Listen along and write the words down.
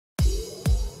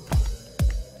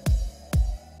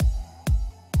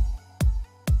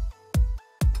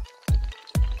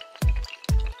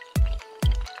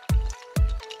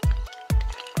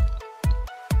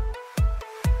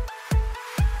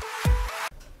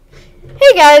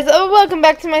Hey guys, welcome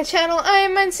back to my channel. I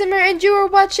am MineSimmer and you are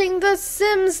watching The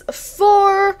Sims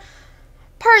 4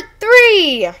 Part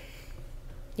 3.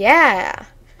 Yeah.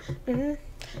 I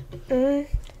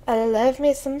love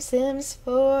me some Sims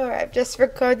 4. I've just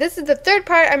recorded. This is the third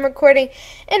part I'm recording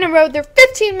in a row. They're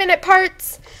 15-minute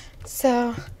parts.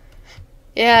 So,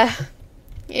 yeah.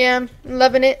 Yeah, I'm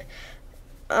loving it.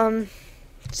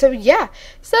 So yeah.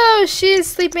 So she's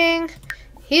sleeping.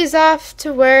 He's off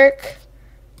to work.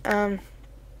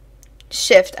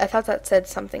 Shift. I thought that said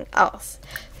something else.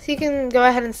 So he can go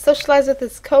ahead and socialize with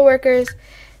his coworkers.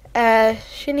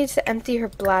 She needs to empty her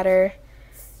bladder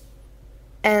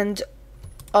and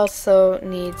also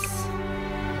needs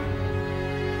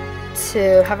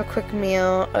to have a quick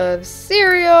meal of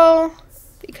cereal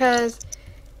because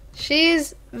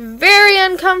she's very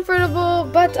uncomfortable,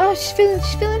 but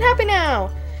she's feeling happy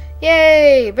now.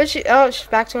 Yay! But she's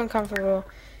back to uncomfortable.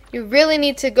 You really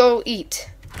need to go eat.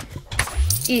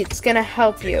 It's gonna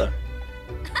help you.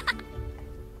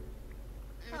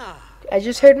 I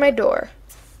just heard my door.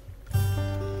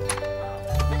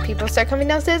 People start coming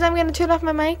downstairs. I'm gonna turn off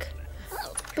my mic.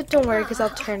 But don't worry, because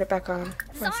I'll turn it back on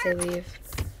once they leave.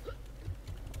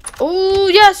 Oh,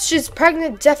 yes, she's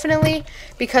pregnant, definitely,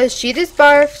 because she just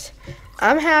barfed.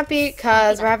 I'm happy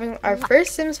because we're having our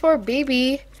first Sims 4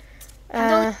 baby.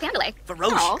 Cleanness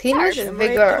and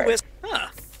vigor.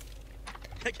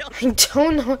 I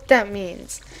don't know what that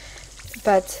means.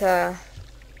 But,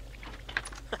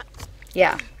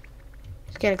 yeah.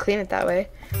 He's gonna clean it that way.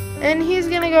 And he's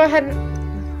gonna go ahead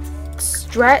and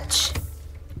stretch.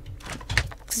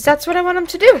 Because that's what I want him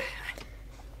to do.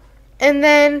 And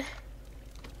then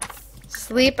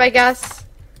sleep, I guess.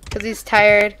 Because he's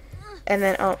tired. And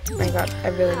then, oh my god, I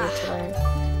really need to learn.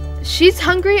 She's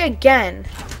hungry again.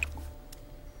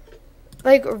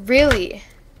 Like, really.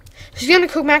 She's gonna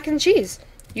cook mac and cheese.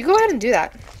 You go ahead and do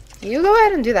that. You go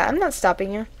ahead and do that. I'm not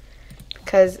stopping you.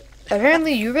 Because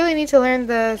apparently you really need to learn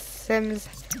the Sims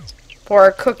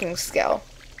 4 cooking skill.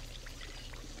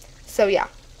 So yeah.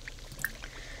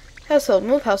 Household,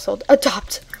 move household,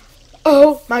 adopt.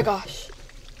 Oh my gosh.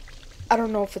 I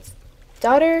don't know if it's a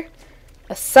daughter,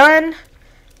 a son.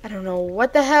 I don't know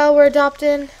what the hell we're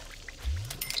adopting.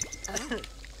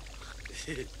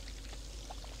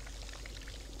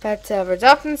 But we're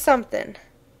adopting something.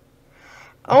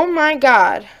 Oh my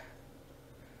god.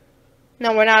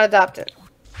 No, we're not adopting.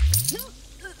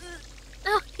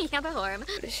 She's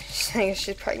saying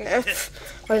she's pregnant.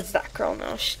 What does that girl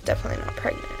know? She's definitely not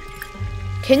pregnant.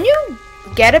 Can you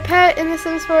get a pet in The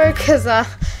Sims 4? Because I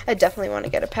definitely want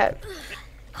to get a pet.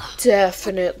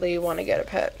 Definitely want to get a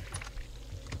pet.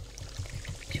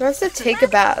 She wants to take a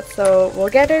bath, so we'll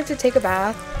get her to take a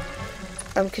bath.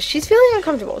 Because she's feeling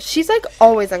uncomfortable. She's like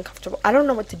always uncomfortable. I don't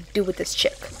know what to do with this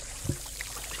chick.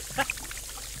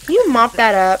 Can you mop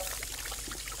that up?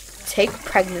 Take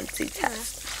pregnancy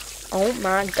test. Oh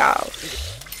my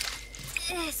gosh.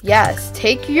 Yes,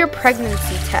 take your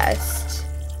pregnancy test.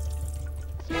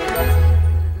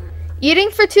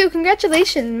 Eating for 2.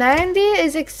 Congratulations. Mandy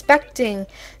is expecting.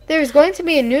 There's going to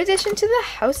be a new addition to the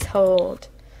household.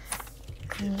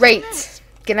 Great.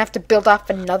 Gonna have to build off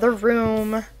another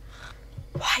room.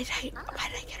 Why did I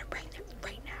get her pregnant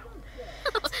right now?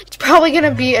 It's probably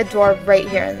gonna be a door right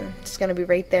here, and it's gonna be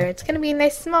right there. It's gonna be a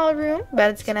nice small room,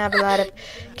 but it's gonna have a lot of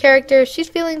characters. She's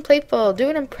feeling playful. Do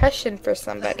an impression for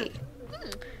somebody.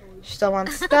 She still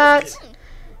wants that.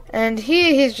 And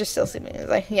he's just still sleeping. He's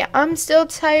like, yeah, I'm still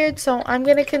tired, so I'm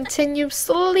gonna continue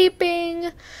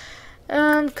sleeping.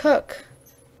 Cook.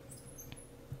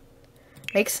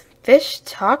 Make some fish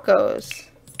tacos.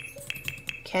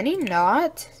 Can he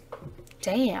not?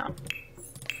 Damn.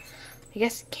 I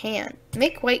guess it can.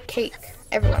 Make white cake.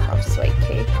 Everyone loves white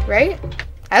cake, right?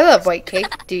 I love white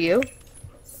cake. Do you?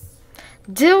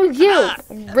 Do you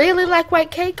really like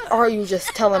white cake? Or are you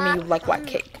just telling me you like white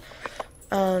cake?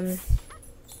 I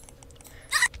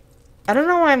don't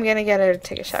know why I'm gonna get her to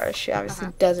take a shower. She obviously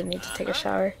doesn't need to take a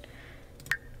shower.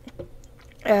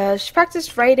 She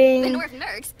practiced writing. When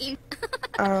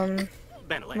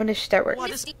does she start work?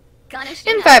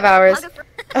 In 5 hours.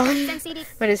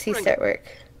 When does he start work?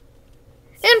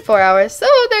 In 4 hours. So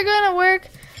they're gonna work.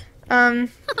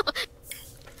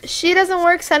 She doesn't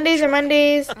work Sundays or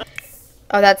Mondays.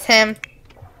 Oh, that's him.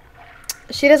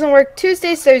 She doesn't work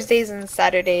Tuesdays, Thursdays, and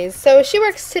Saturdays. So she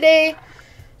works today.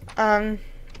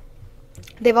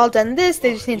 They've all done this.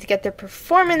 They just need to get their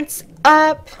performance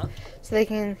up. So they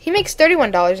can. He makes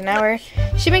 $31 an hour.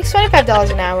 She makes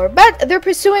 $25 an hour. But they're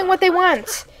pursuing what they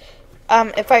want.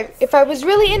 If I was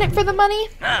really in it for the money,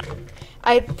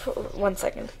 I'd. 1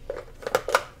 second.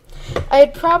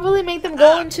 I'd probably make them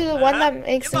go into the one that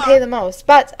makes them pay the most.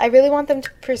 But I really want them to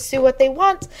pursue what they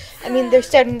want. I mean, they're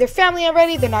starting their family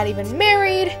already. They're not even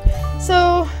married.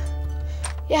 So,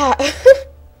 yeah.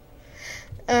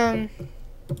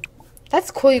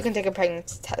 That's cool. You can take a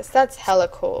pregnancy test. That's hella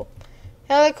cool.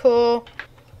 Hella cool.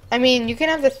 I mean, you can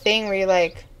have the thing where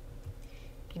you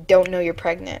don't know you're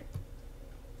pregnant.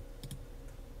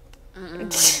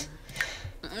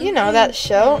 You know that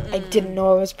show? I didn't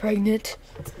know I was pregnant.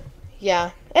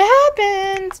 Yeah, it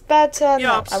happened, but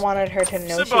no, I wanted her to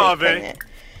know she was pregnant.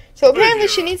 So apparently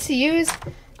she needs to use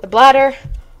the bladder.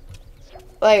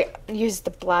 Use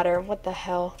the bladder. What the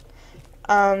hell?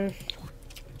 Apparently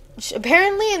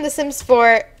in The Sims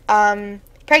 4,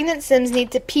 pregnant Sims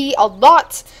need to pee a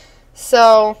lot.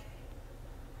 So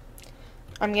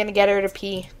I'm gonna get her to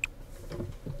pee.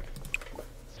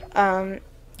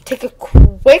 Take a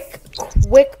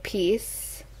quick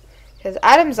piece, because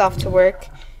Adam's off to work,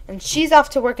 and she's off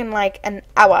to work in like an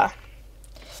hour.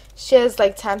 She has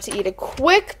like time to eat a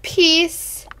quick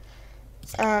piece.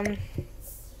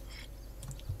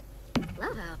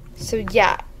 So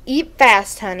yeah, eat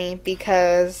fast, honey,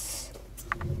 because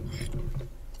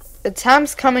the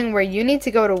time's coming where you need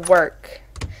to go to work.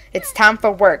 It's time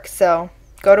for work, so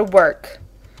go to work.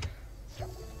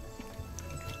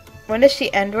 When does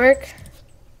she end work?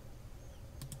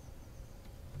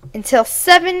 Until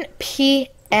 7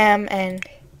 p.m. and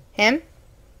him?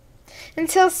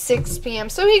 Until 6 p.m.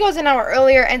 So he goes an hour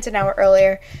earlier, ends an hour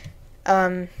earlier.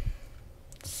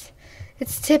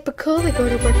 It's typical. They go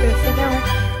to work at the same hour.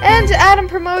 And Adam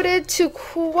promoted to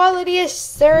quality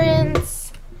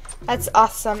assurance. That's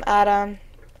awesome, Adam.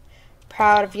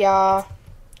 Proud of y'all.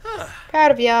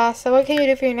 Proud of y'all. So what can you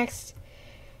do for your next...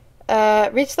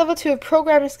 reach level 2 of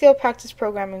programming skill, practice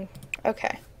programming.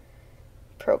 Okay.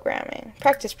 Programming.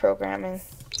 Practice programming.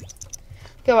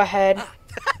 Go ahead.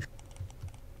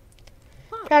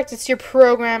 Practice your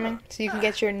programming so you can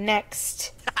get your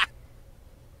next,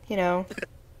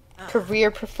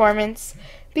 career performance.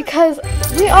 Because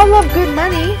we all love good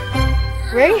money,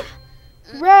 right?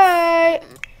 Right.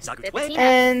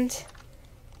 And,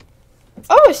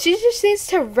 oh, she just needs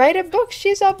to write a book.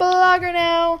 She's a blogger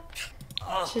now.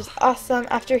 Which is awesome.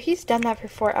 After he's done that for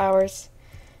 4 hours,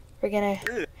 we're gonna...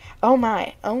 Oh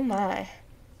my.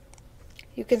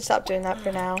 You can stop doing that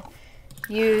for now.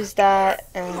 Use that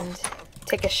and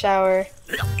take a shower.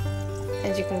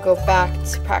 And you can go back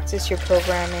to practice your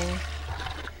programming.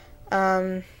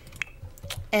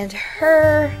 And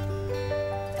her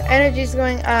energy's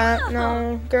going up.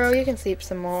 No, girl, you can sleep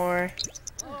some more.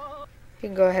 You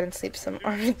can go ahead and sleep some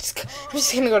more. I'm just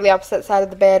gonna go to the opposite side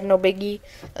of the bed. No biggie.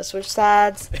 Let's switch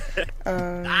sides.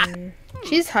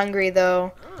 She's hungry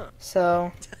though,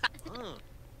 so.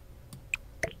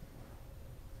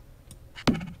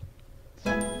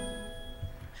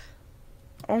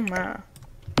 Oh my.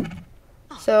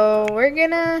 So we're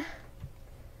gonna.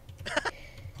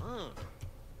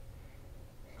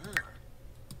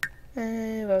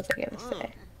 What was I gonna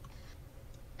say?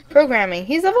 Programming.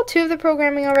 He's level 2 of the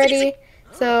programming already.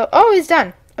 So, oh, he's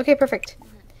done. Okay, perfect.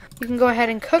 You can go ahead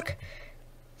and cook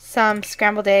some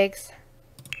scrambled eggs.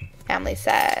 Family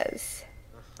says.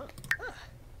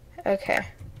 Okay.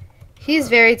 He's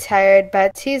very tired,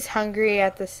 but he's hungry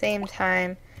at the same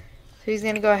time. So he's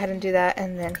going to go ahead and do that,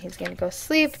 and then he's going to go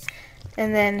sleep.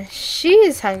 And then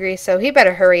she's hungry, so he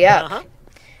better hurry up.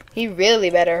 He really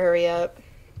better hurry up.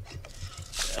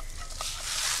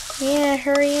 Yeah,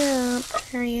 hurry up.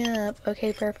 Hurry up.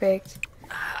 Okay, perfect.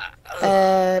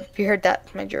 You heard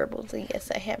that? My gerbils.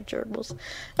 Yes, I have gerbils.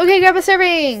 Okay, grab a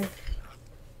serving.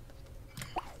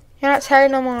 You're not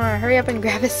tired no more. Hurry up and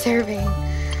grab a serving.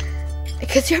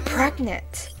 Because you're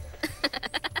pregnant.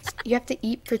 You have to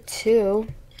eat for 2.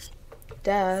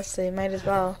 Duh, so you might as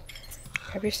well.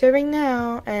 Grab your serving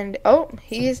now. And, oh,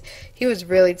 he was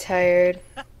really tired.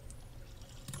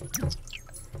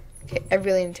 Okay, I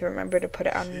really need to remember to put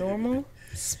it on normal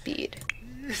speed.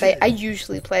 I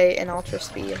usually play in ultra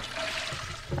speed.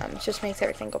 It just makes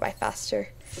everything go by faster.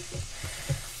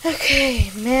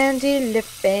 Okay, Mandy, le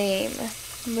fame.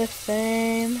 Le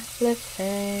fame, le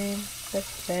fame, le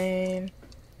fame.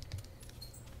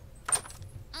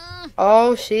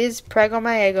 Oh, she's prego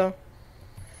maego.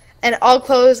 And all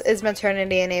clothes is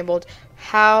maternity enabled.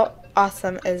 How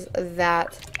awesome is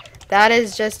that? That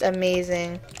is just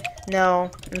amazing. No,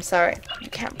 I'm sorry. You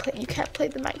can't play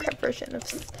the Minecraft version of...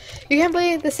 You can't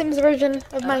play the Sims version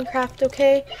of Minecraft,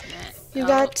 okay? You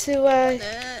got to,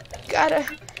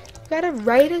 gotta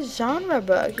write a genre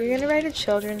book. You're gonna write a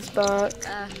children's book.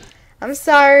 I'm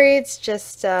sorry, it's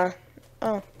just, oh,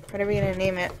 what are we gonna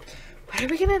name it? What are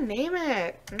we gonna name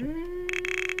it?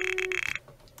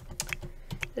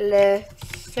 Le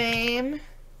fame.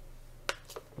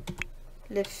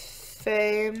 Le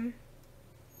fame.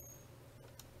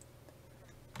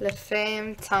 Le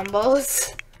fame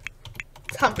tumbles.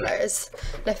 Tumblers.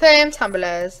 Le fame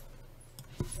tumblers.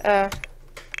 A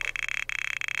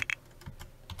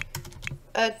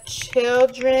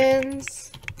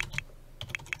children's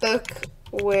book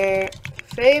where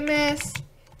famous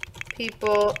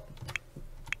people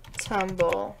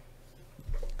tumble.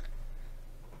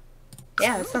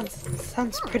 Yeah, that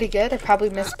sounds pretty good. I probably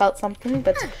misspelled something,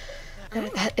 but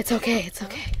it's okay. It's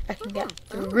okay. I can get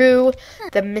through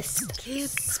the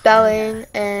misspelling,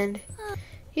 and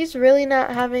he's really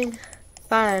not having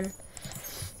fun.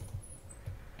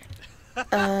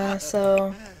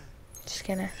 So just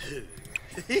we're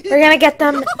gonna get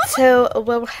them to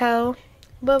Wilho.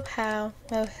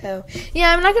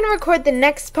 Yeah, I'm not gonna record the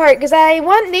next part because I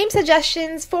want name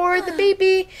suggestions for the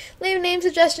baby. Leave name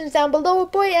suggestions down below,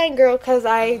 boy and girl, because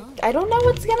I don't know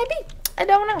what it's gonna be. I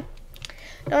don't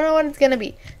know what it's gonna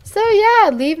be. So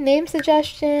yeah, leave name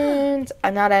suggestions.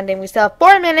 I'm not ending. We still have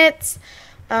 4 minutes.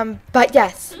 But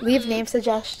yes, leave name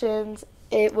suggestions.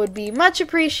 It would be much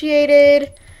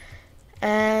appreciated.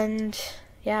 And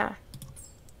yeah,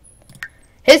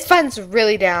 his fun's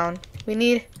really down. We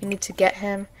need to get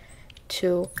him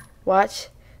to watch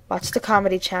the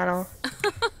comedy channel.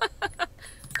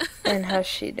 And how's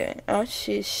she doing? Oh,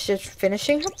 she's just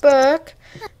finishing her book.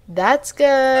 That's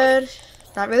good.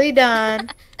 Not really done.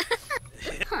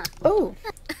 Oh,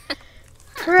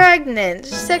 pregnant,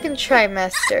 2nd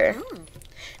trimester.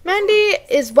 Mandy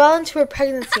is well into her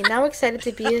pregnancy. Now excited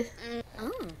to be a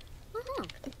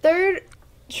 3rd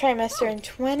trimester in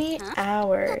 20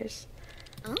 hours.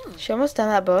 She almost done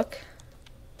that book.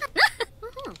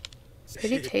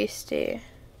 Pretty tasty.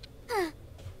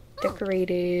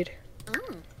 Decorated.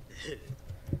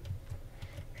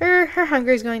 Her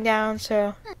hunger is going down,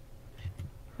 so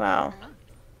wow.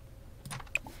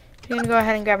 We're gonna go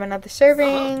ahead and grab another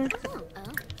serving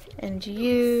and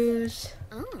use.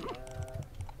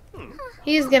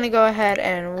 He's gonna go ahead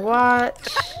and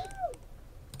watch.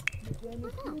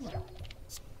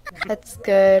 That's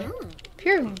good.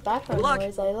 Pure background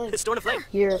noise. I like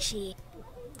hear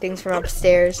things from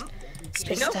upstairs.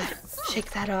 Just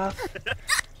shake that off.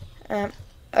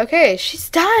 Okay, she's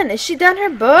done. Is she done her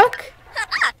book?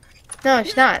 No,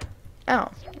 she's not. Oh,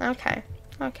 okay.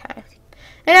 Okay.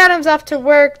 And Adam's off to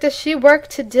work. Does she work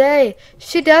today?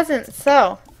 She doesn't,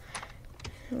 so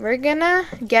we're gonna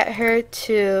get her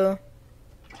to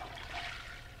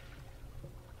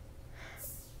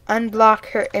unblock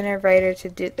her inner writer to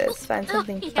do this. Find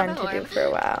something fun to do for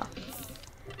a while.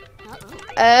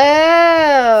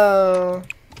 Oh.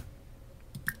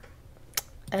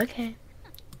 Okay.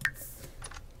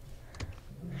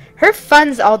 Her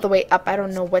fun's all the way up. I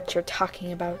don't know what you're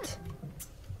talking about.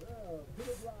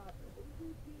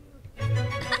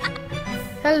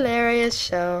 Hilarious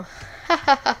show.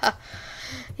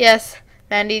 Yes,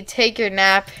 Mandy, take your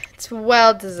nap. It's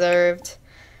well deserved.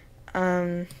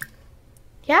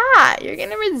 Yeah, you're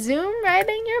gonna resume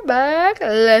writing your book,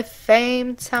 Le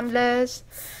Fame Tumblers.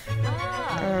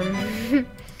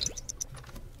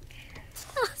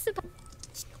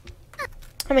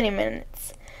 How many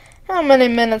minutes? How many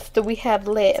minutes do we have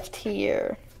left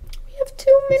here? We have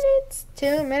 2 minutes.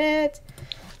 2 minutes.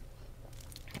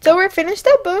 So we're finished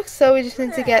that book, so we just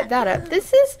need to get that up.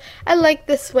 I like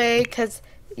this way because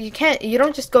you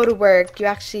don't just go to work. You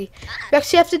actually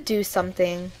have to do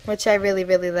something, which I really,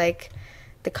 really like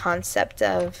the concept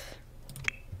of.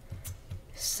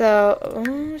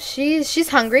 So she's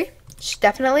hungry. She's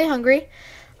definitely hungry.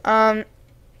 So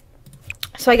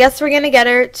I guess we're gonna get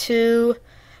her to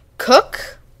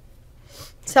cook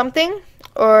something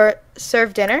or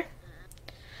serve dinner.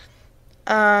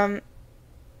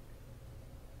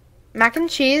 Mac and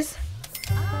cheese.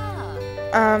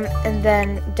 And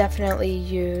then definitely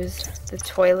use the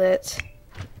toilet.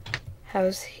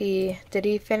 Did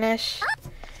he finish?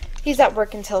 He's at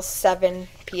work until 7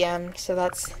 p.m. so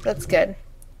that's good.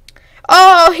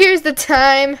 Oh, here's the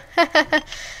time.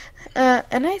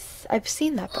 And I've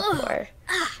seen that before.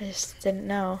 I just didn't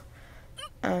know.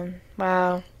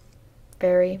 Wow.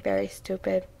 Very, very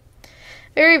stupid.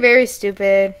 Very, very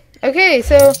stupid. Okay,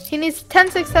 so he needs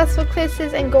 10 successful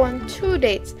quizzes and go on 2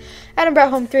 dates. Adam brought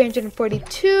home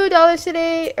 $342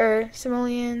 today, or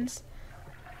simoleons.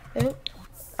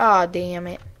 Oh, damn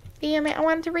it. Damn it, I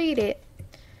wanted to read it.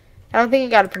 I don't think he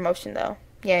got a promotion, though.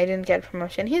 Yeah, he didn't get a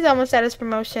promotion. He's almost at his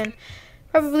promotion.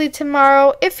 Probably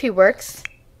tomorrow, if he works.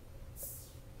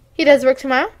 He does work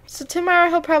tomorrow. So tomorrow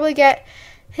he'll probably get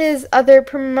his other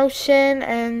promotion,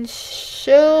 and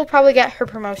she'll probably get her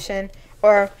promotion.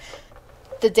 Or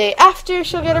the day after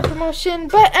she'll get a promotion.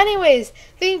 But anyways,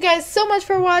 thank you guys so much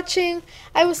for watching.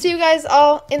 I will see you guys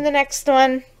all in the next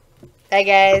one. Bye,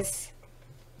 guys.